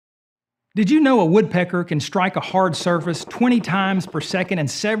Did you know a woodpecker can strike a hard surface 20 times per second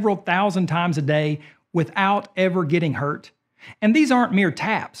and several thousand times a day without ever getting hurt? And these aren't mere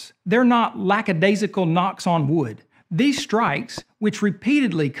taps. They're not lackadaisical knocks on wood. These strikes, which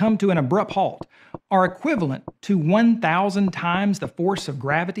repeatedly come to an abrupt halt, are equivalent to 1,000 times the force of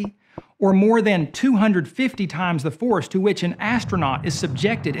gravity, or more than 250 times the force to which an astronaut is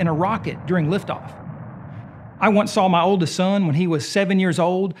subjected in a rocket during liftoff. I once saw my oldest son, when he was 7 years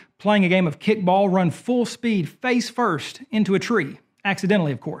old, playing a game of kickball, run full speed face first into a tree,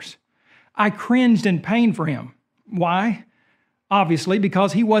 accidentally, of course. I cringed in pain for him. Why? Obviously,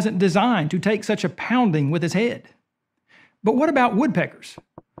 because he wasn't designed to take such a pounding with his head. But what about woodpeckers?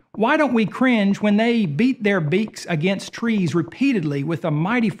 Why don't we cringe when they beat their beaks against trees repeatedly with a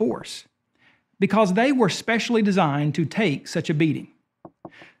mighty force? Because they were specially designed to take such a beating.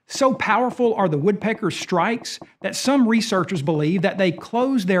 So powerful are the woodpecker's strikes that some researchers believe that they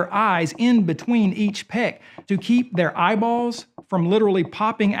close their eyes in between each peck to keep their eyeballs from literally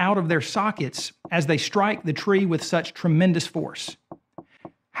popping out of their sockets as they strike the tree with such tremendous force.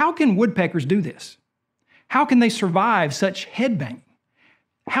 How can woodpeckers do this? How can they survive such headbanging?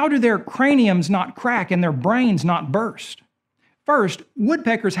 How do their craniums not crack and their brains not burst? First,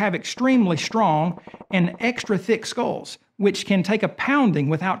 woodpeckers have extremely strong and extra thick skulls, which can take a pounding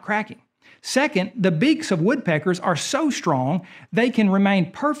without cracking. Second, the beaks of woodpeckers are so strong they can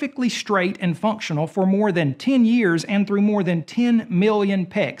remain perfectly straight and functional for more than 10 years and through more than 10 million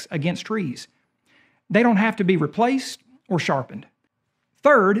pecks against trees. They don't have to be replaced or sharpened.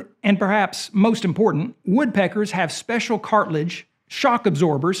 Third, and perhaps most important, woodpeckers have special cartilage, shock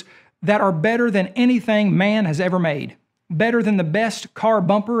absorbers, that are better than anything man has ever made. Better than the best car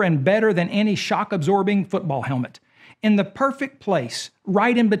bumper and better than any shock-absorbing football helmet. In the perfect place,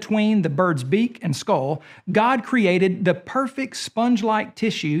 right in between the bird's beak and skull, God created the perfect sponge-like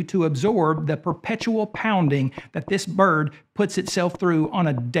tissue to absorb the perpetual pounding that this bird puts itself through on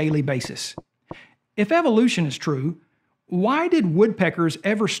a daily basis. If evolution is true, why did woodpeckers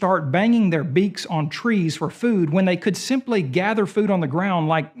ever start banging their beaks on trees for food when they could simply gather food on the ground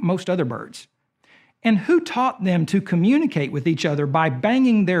like most other birds? And who taught them to communicate with each other by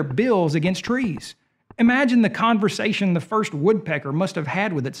banging their bills against trees? Imagine the conversation the first woodpecker must have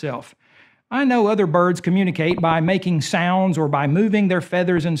had with itself. I know other birds communicate by making sounds or by moving their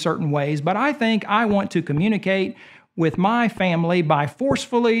feathers in certain ways, but I think I want to communicate with my family by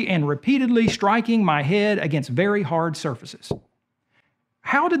forcefully and repeatedly striking my head against very hard surfaces.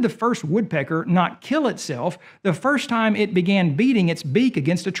 How did the first woodpecker not kill itself the first time it began beating its beak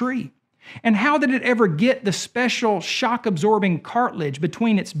against a tree? And how did it ever get the special shock-absorbing cartilage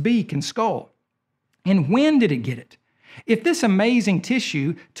between its beak and skull? And when did it get it? If this amazing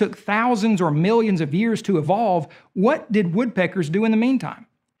tissue took thousands or millions of years to evolve, what did woodpeckers do in the meantime?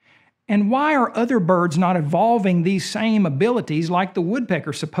 And why are other birds not evolving these same abilities like the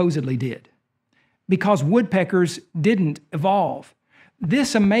woodpecker supposedly did? Because woodpeckers didn't evolve.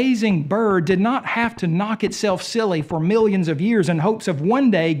 This amazing bird did not have to knock itself silly for millions of years in hopes of one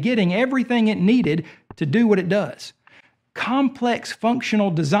day getting everything it needed to do what it does. Complex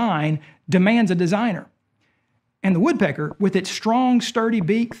functional design demands a designer. And the woodpecker, with its strong, sturdy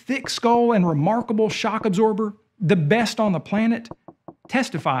beak, thick skull, and remarkable shock absorber, the best on the planet,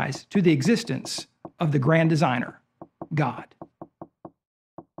 testifies to the existence of the grand designer, God.